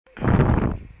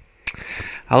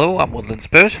Hello, I'm Woodland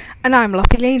Spirit, And I'm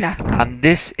Lopilina. and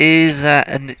this is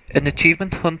an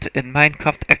achievement hunt in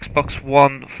Minecraft Xbox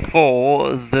One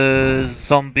for the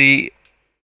Zombie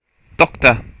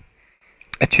Doctor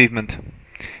achievement.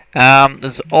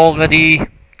 There's already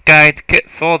guide kit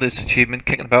for this achievement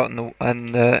kicking about on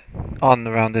and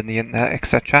around in the internet,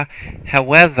 etc.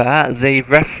 However, they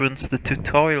reference the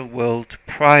tutorial world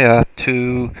prior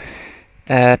to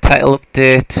title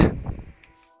update.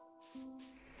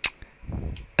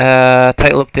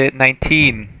 Title update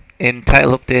 19. In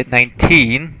title update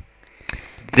 19,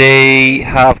 they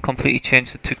have completely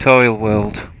changed the tutorial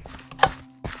world.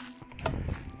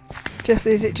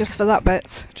 Is it just for that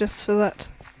bit? Just for that?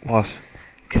 What?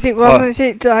 Because it wasn't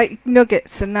it like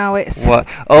nuggets, and now it's What?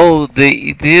 Oh,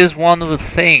 there's one other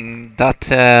thing that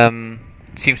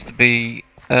seems to be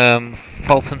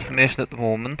false information at the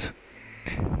moment.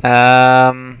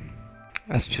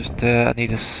 Let's just. I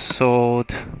need a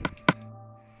sword.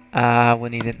 We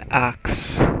need an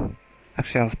axe.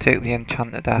 Actually, I'll take the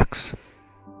enchanted axe.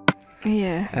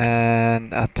 yeah.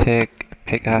 And I'll take a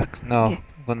pickaxe. No, Yeah.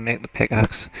 I'm going to make the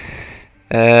pickaxe.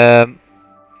 Right,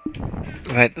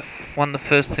 one of the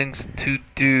first things to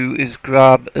do is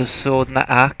grab a sword and an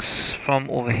axe from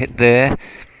over there.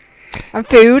 And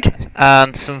food.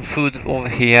 And some food over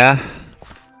here.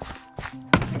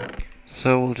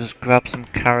 So we'll just grab some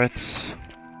carrots.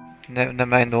 Never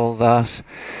mind all that.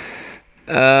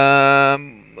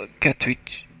 Get to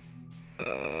each.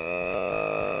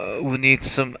 We need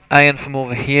some iron from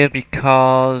over here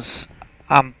because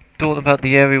I don't know about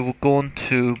the area we're going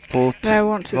to, but No, I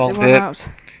want to do wrong one bit. out.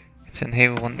 It's in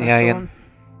here. We want the That's the iron.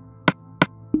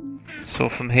 So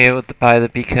from here, with by the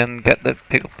beacon,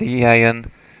 pick up the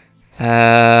iron.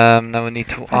 Now we need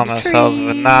to arm ourselves with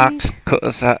an axe, cut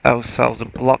ourselves a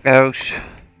block out.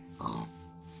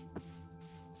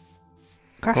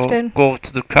 Crafting. Go over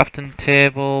to the crafting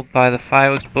table, buy the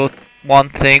fireworks, but one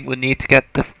thing, we need to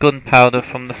get the gunpowder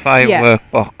from the firework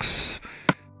box.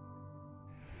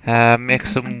 Make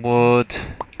some wood,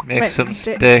 make some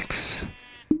sticks.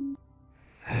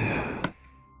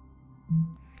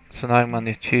 So now when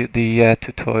the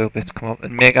tutorial bits come up,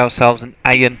 and make ourselves an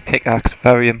iron pickaxe,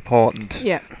 very important.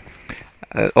 Yeah.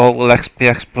 All will be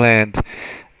explained.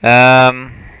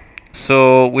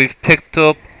 So we've picked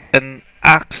up an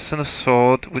axe and a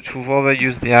sword, which we've already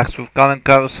used the axe. We've gone and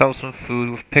got ourselves some food.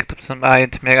 We've picked up some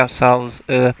iron to make ourselves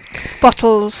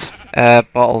Bottles.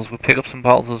 bottles. We pick up some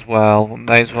bottles as well. We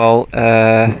may as well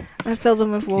And fill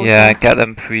them with water. yeah, get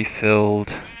them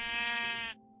pre-filled.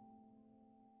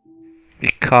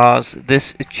 Because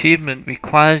this achievement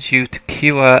requires you to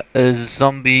cure a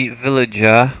zombie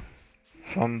villager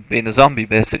from being a zombie,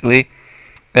 basically,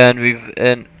 and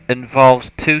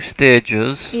involves 2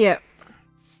 stages. Yeah.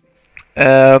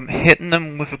 Hitting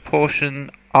them with a potion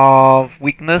of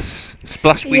weakness,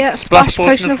 splash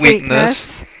potion of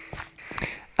weakness,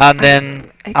 and then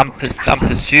I'm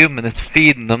presuming it's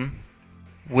feeding them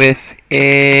with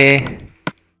a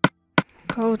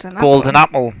golden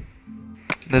apple.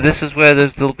 Now this is where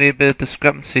there'll be a bit of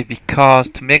discrepancy, because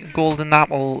to make a golden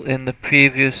apple in the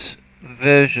previous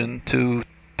version to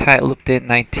title update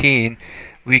 19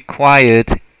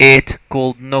 required 8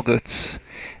 gold nuggets.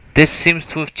 This seems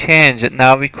to have changed. It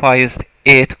now requires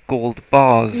 8 gold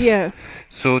bars. Yeah.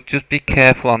 So just be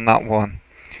careful on that one.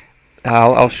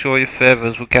 I'll show you further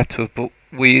as we get to it. But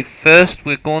we're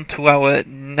going to our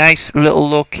nice little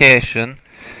location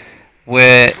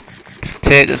where to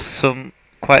take us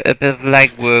quite a bit of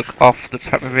legwork off the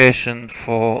preparation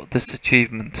for this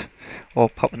achievement, or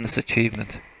popping this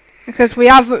achievement. Because we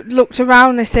have looked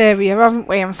around this area, haven't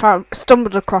we, and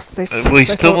stumbled across this. We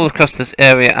stumbled across this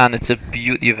area, and it's a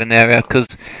beauty of an area,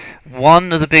 because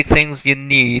one of the big things you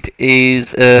need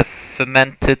is a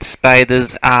fermented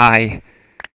spider's eye.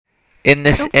 In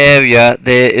this area,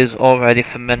 there is already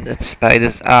fermented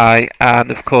spider's eye, and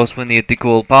of course we need the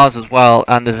gold bars as well,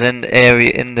 and there's an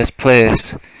area in this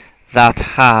place that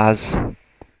has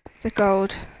the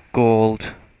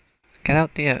gold. Get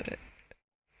out there.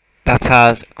 That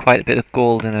has quite a bit of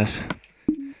gold in it.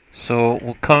 So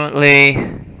we're currently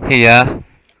here,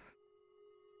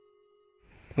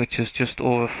 which is just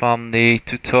over from the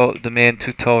main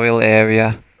tutorial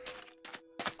area.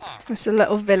 It's a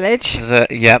little village. There's a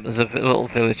little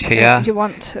village here. You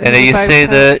want and you see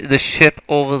the ship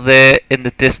over there in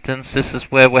the distance. This is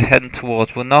where we're heading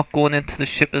towards. We're not going into the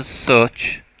ship as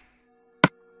such.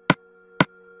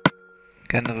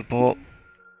 Get another boat.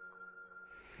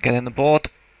 Get in the boat,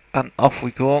 and off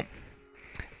we go.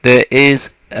 There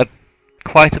is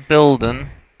quite a building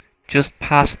just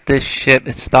past this ship.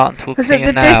 It's starting to Because at appear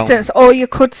the now. distance, all you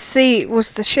could see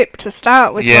was the ship to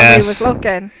start with when Yes. he was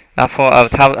looking. I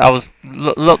thought I was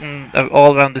looking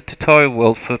all around the tutorial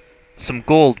world for some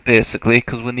gold, basically,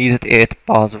 because we needed 8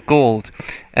 bars of gold,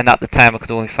 and at the time I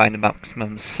could only find a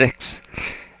maximum of 6.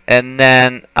 And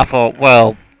then I thought,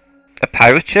 well, a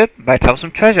pirate ship might have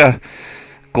some treasure,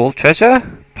 gold treasure,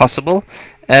 possible.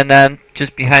 And then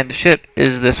just behind the ship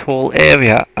is this whole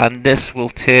area, and this will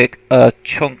take a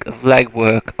chunk of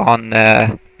legwork on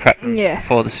prepping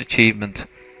for this achievement.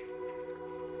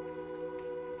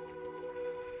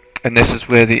 And this is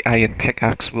where the iron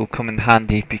pickaxe will come in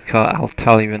handy, because I'll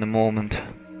tell you in a moment.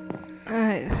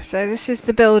 Right, so this is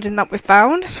the building that we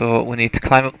found. So we need to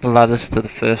climb up the ladders to the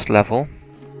first level.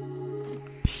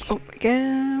 Up we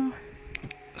go.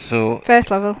 So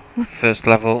First level. first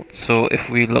level. So if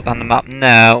we look on the map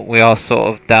now, we are sort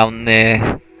of down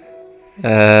there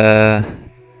at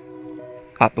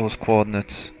those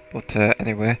coordinates. But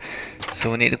anyway,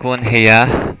 so we need to go in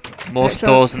here. Most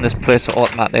doors in this place are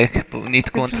automatic, but we need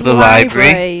to go into the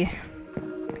library.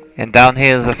 And down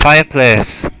here is a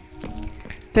fireplace.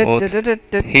 But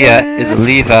here is a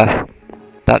lever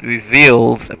that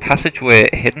reveals a passageway,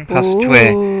 a hidden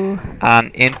passageway,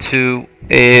 and into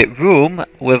a room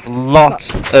with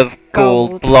lots of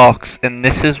gold blocks. And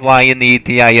this is why you need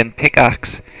the iron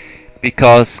pickaxe,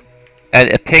 because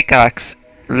a pickaxe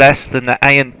less than the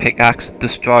iron pickaxe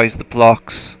destroys the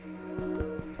blocks.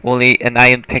 Only an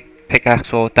iron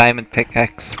pickaxe or diamond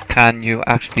pickaxe can you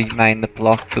actually mine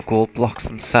the gold blocks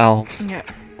themselves. Yeah.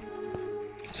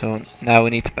 So now we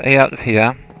need to pay out of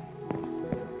here.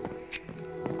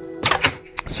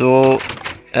 So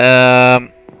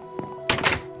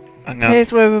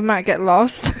here's where we might get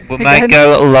lost. We might get a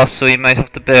little lost, so you might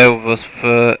have to bear with us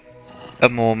for a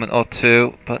moment or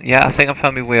two. But yeah, I think I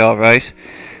found my way alright.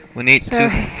 We need to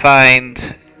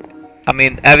find... I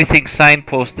mean, everything's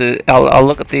signposted. I'll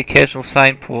look at the occasional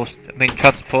signpost. I mean,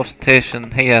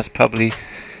 transportation here is probably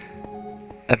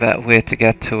a better way to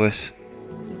get to it.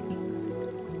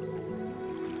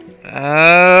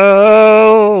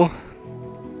 Oh!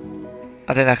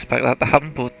 I didn't expect that to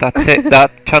happen, but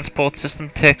that transport system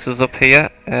takes us up here.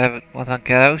 Once I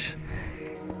get out,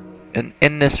 and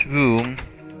in this room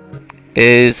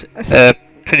is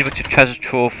pretty much a treasure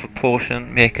trove for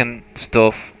potion making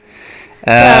stuff.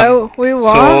 So we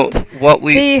want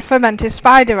the fermented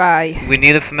spider eye. We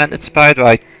need a fermented spider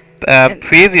eye. In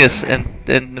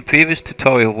the previous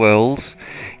tutorial worlds,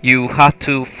 you had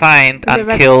to find and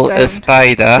kill a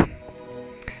spider.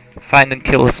 Find and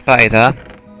kill a spider.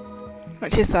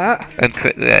 Which is that? And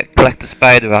collect a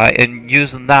spider eye, and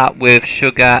using that with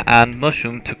sugar and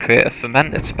mushroom to create a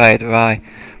fermented spider eye.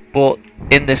 But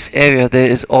in this area there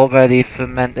is already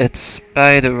fermented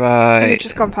spider eye. We've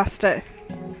just gone past it.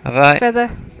 Alright. Further,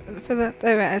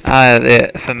 there it is.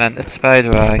 The fermented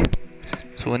spider eye.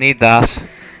 So we need that.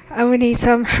 And we need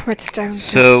some redstone dust.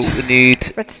 So we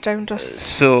need redstone dust.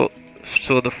 So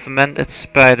the fermented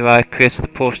spider eye creates the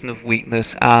potion of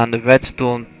weakness, and the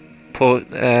redstone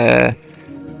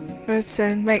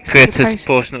redstone makes creates this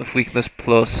potion of weakness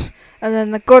plus. And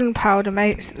then the gunpowder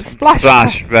makes the splash.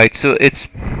 Splash, right? So it's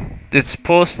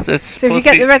supposed. So if you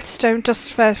get the redstone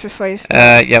dust first before you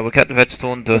start. Yeah, we'll get the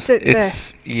redstone dust.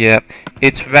 It's yeah.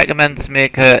 It's recommended to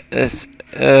make a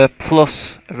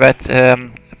plus red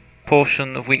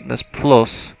potion of weakness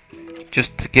plus,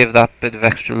 just to give that bit of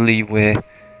extra leeway.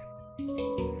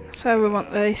 So we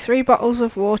want the 3 bottles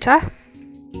of water.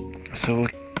 So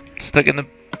we're sticking the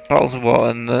bottles of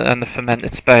water and the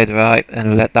fermented spider eye,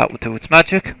 and let that do its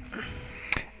magic.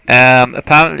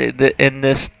 Apparently, in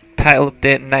this title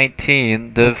update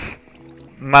 19, they've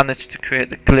managed to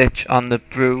create a glitch on the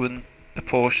brewing a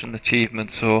potion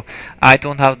achievement. So I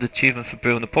don't have the achievement for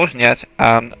brewing a potion yet,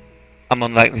 and I'm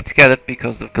unlikely to get it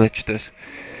because they've glitched it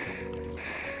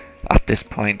at this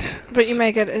point. But you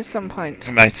may get it at some point.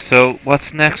 Right. So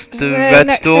what's next? The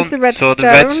redstone. So the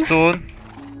redstone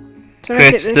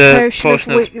creates the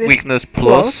potion of weakness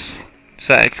plus.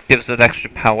 So it gives it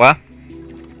extra power.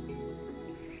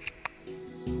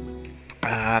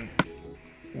 And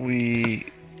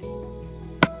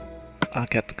I'll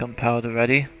get the gunpowder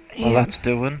ready while that's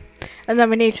doing. And then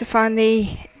we need to find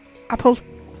the apple.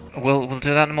 We'll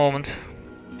do that in a moment.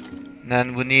 And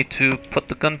then we need to put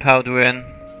the gunpowder in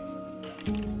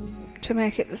to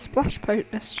make it the splash potion.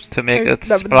 To make it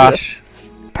splash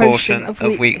potion of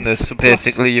weakness. So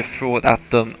basically, you throw it at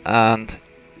them and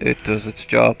it does its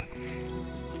job.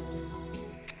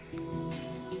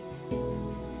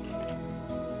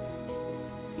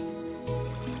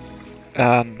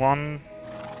 And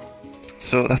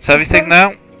so that's everything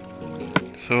now.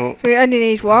 So we only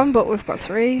need one, but we've got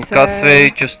three. we've So got 3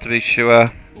 just to be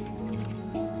sure.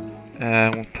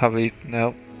 We'll probably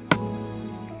no.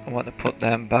 I want to put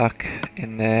them back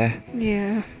in there.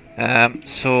 Yeah.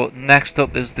 So next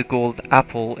up is the gold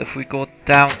apple. If we go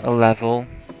down a level.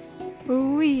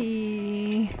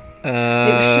 Wee. It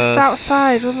was just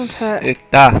outside, wasn't it?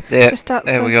 There. Just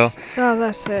outside. There we go. Oh,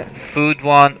 that's it. Food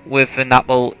one with an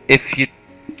apple. If you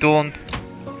don't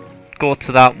go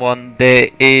to that one, there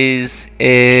is you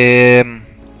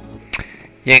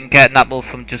can get an apple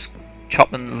from just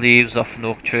chopping leaves off an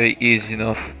oak tree, easy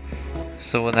enough.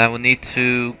 So now we need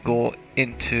to go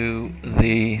into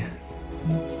the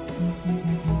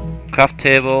craft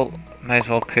table. Might as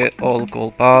well create all the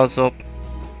gold bars up,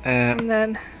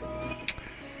 And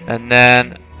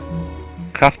then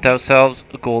craft ourselves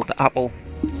a gold apple.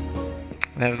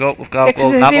 There we go, we've got a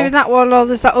golden there's apple. even that one, or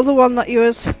there's that other one that you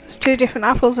was. There's 2 different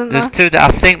apples in There's there. 2. I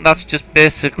think that's just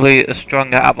basically a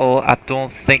stronger apple. I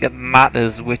don't think it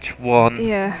matters which one.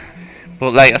 Yeah.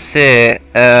 But like I say,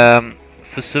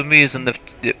 for some reason,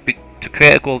 to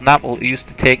create a golden apple, it used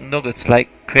to take nuggets, like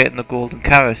creating a golden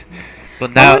carrot.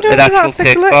 But now it actually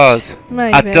takes bars.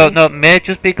 Maybe. I don't know. It may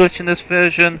just be glitch in this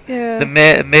version. Yeah.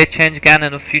 It may change again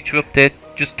in a future update.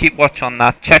 Just keep watch on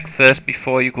that. Check first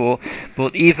before you go.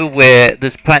 But either way,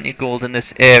 there's plenty of gold in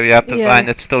this area, providing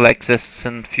it still exists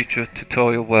in future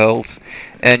tutorial worlds,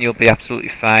 and you'll be absolutely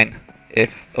fine.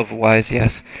 If otherwise,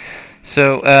 yes.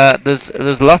 So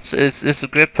there's lots. It's a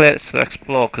great place to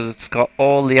explore because it's got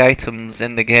all the items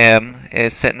in the game.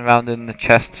 It's sitting around in the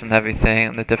chests and everything,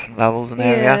 and the different levels and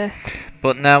area.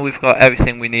 But now we've got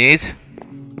everything we need.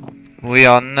 We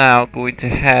are now going to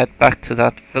head back to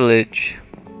that village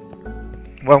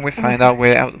when we find our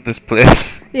way out of this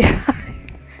place. Yeah.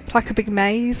 It's like a big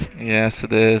maze. Yes,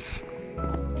 it is.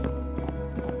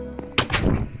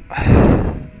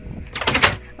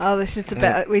 Oh, this is the bit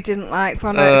that we didn't like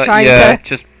when I tried yeah, to.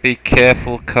 just be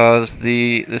careful because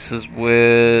this is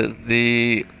where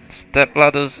the step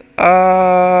ladders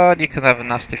are. You can have a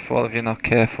nasty fall if you're not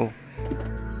careful.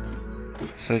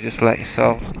 So just let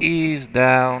yourself ease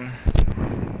down,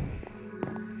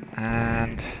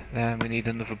 and then we need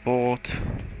another boat.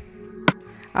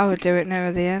 I would do it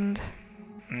near the end.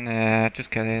 Nah, just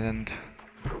get in and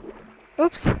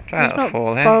Oops. try not to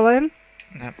fall in. Fall in.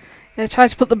 Yep. Yeah, try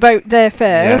to put the boat there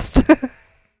first. Yeah.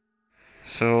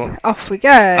 So off we go.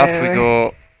 Off we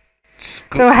go.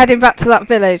 So we're heading back to that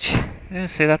village. Yeah,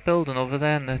 see that building over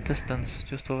there in the distance,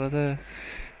 just over there.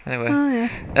 Anyway. Oh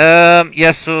yeah.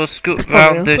 Yeah, so scoot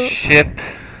round the ship.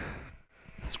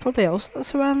 There's probably all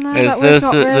sorts around there.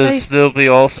 There'll be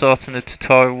all sorts in the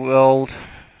tutorial world.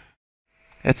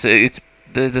 They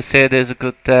say there's a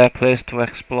good place to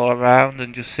explore around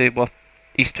and just see what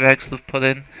Easter eggs they've put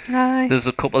in. Aye. There's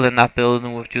a couple in that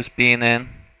building we've just been in.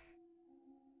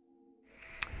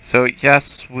 So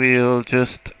yes, we'll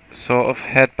just sort of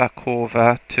head back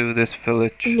over to this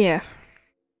village. Yeah.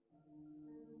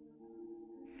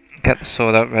 Get the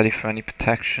sword out ready for any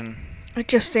protection.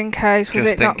 Just in case, was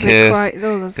just it not in case. quite?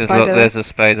 Oh, Because look, there's a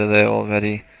spider there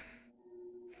already.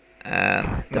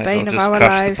 And the might bane as of well our just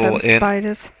crash lives, the boat in.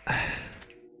 spiders.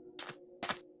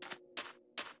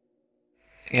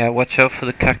 Yeah, watch out for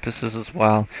the cactuses as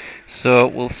well. So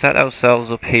we'll set ourselves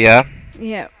up here.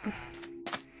 Yeah.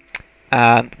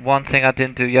 And one thing I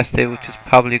didn't do yesterday, which is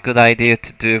probably a good idea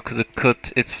to do, because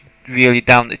it's really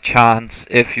down to chance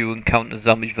if you encounter a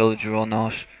zombie villager or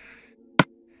not,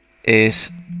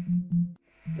 is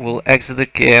we'll exit the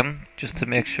game just to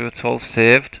make sure it's all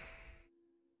saved.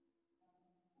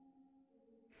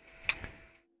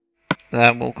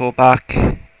 Then we'll go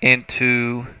back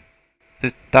into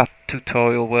that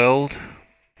tutorial world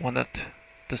when it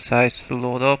decides to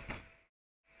load up.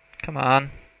 Come on,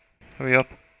 hurry up.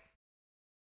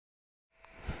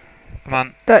 Come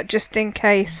on. That just in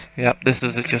case. Yep, this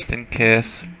is a just in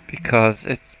case because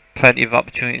it's plenty of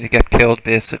opportunity to get killed.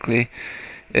 Basically,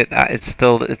 it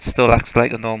still acts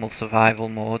like a normal survival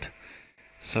mode.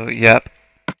 So yep,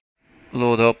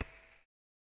 load up.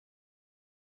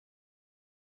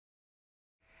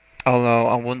 Although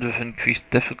I wonder if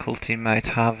increased difficulty might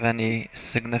have any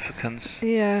significance.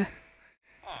 Yeah.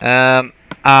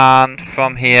 And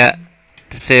from here,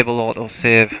 disable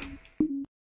autosave.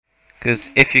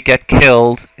 Because if you get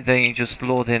killed, then you just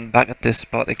load in back at this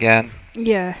spot again.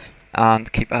 Yeah.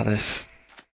 And keep at it.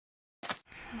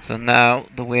 So now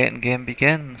the waiting game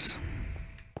begins.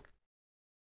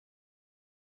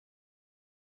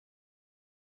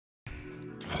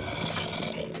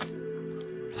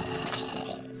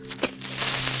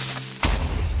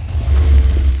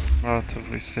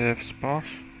 Relatively safe spot.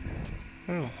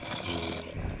 Oh.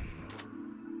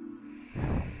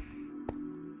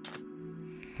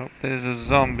 Oh, there's a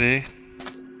zombie.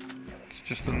 It's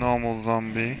just a normal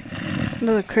zombie.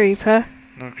 Another creeper.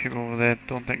 No creep over there.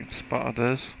 Don't think it spotted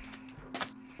us.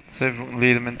 See if we can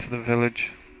lead him into the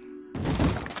village.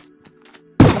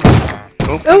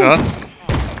 Oh, hang on.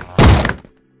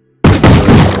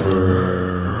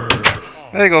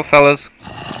 There you go, fellas.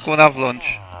 Go and have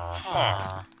lunch.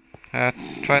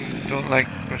 Try and don't like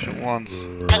push it once.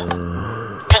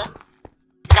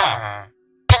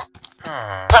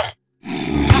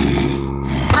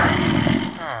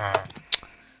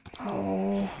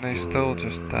 Oh. They still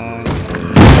just died.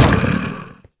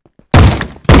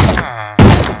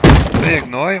 They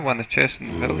ignore it when they're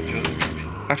chasing the villagers.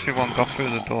 Actually, one got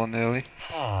through the door nearly.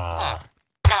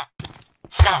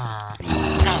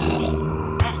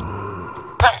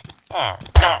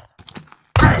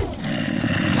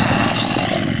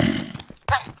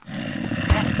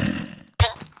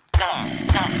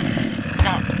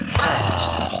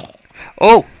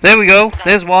 Oh, there we go.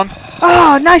 There's one.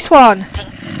 Oh, nice one.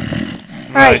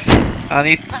 Right.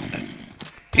 And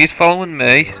he's following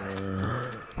me.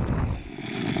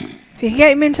 If you can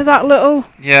get him into that little...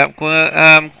 Yeah, I'm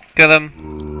gonna get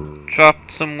him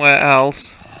trapped somewhere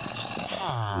else.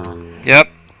 Yep.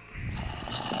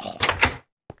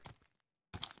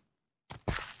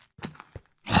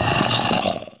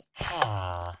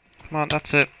 Come on,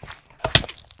 that's it.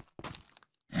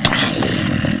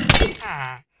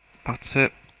 That's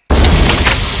it.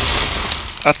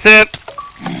 That's it!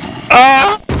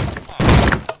 Ah!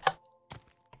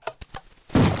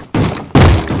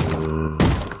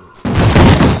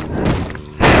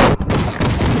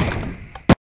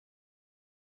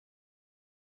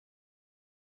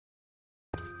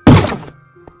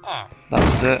 That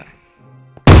was it.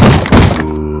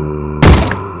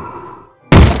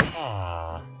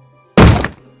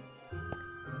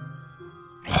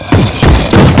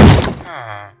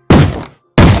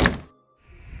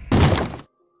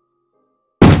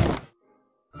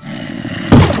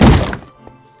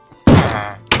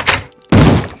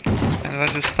 And if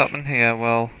I just stop in here,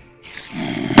 well,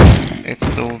 it's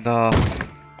still dark.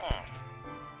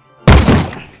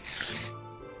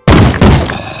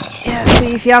 Yeah,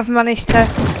 see if you have managed to...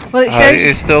 Well, it shows...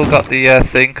 You still got the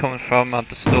thing coming from at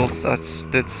the still. I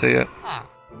did see it.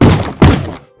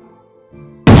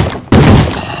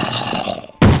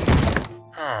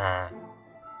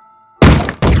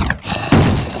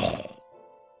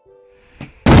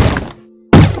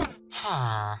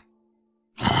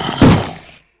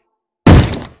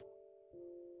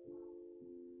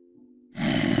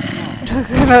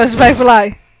 That was very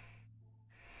polite.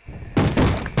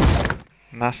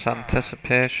 Mass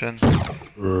anticipation. So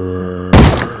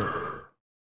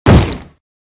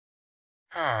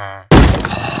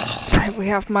we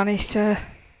have managed to...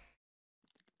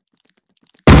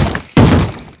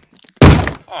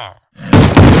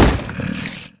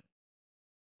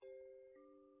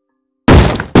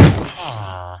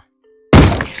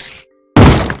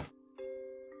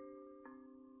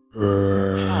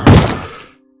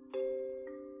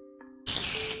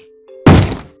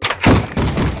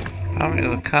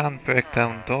 Apparently they can't break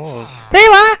down doors. There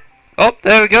you are! Oh,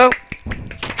 there we go.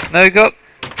 There we go.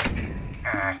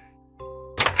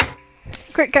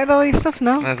 Quick, get all your stuff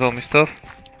now. There's all my stuff.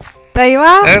 There you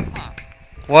are. Yep.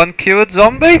 One cured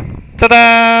zombie.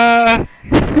 Ta-da!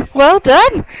 Well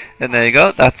done. And there you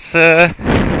go. That's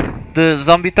the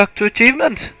zombie doctor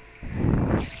achievement.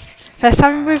 First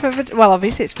time we've ever... Well,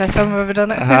 obviously it's the first time we've ever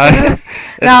done it. Uh-huh.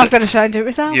 Now I've got to try and do it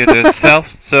myself. You do it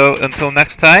yourself. So until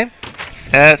next time,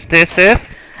 stay safe.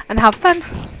 And have fun.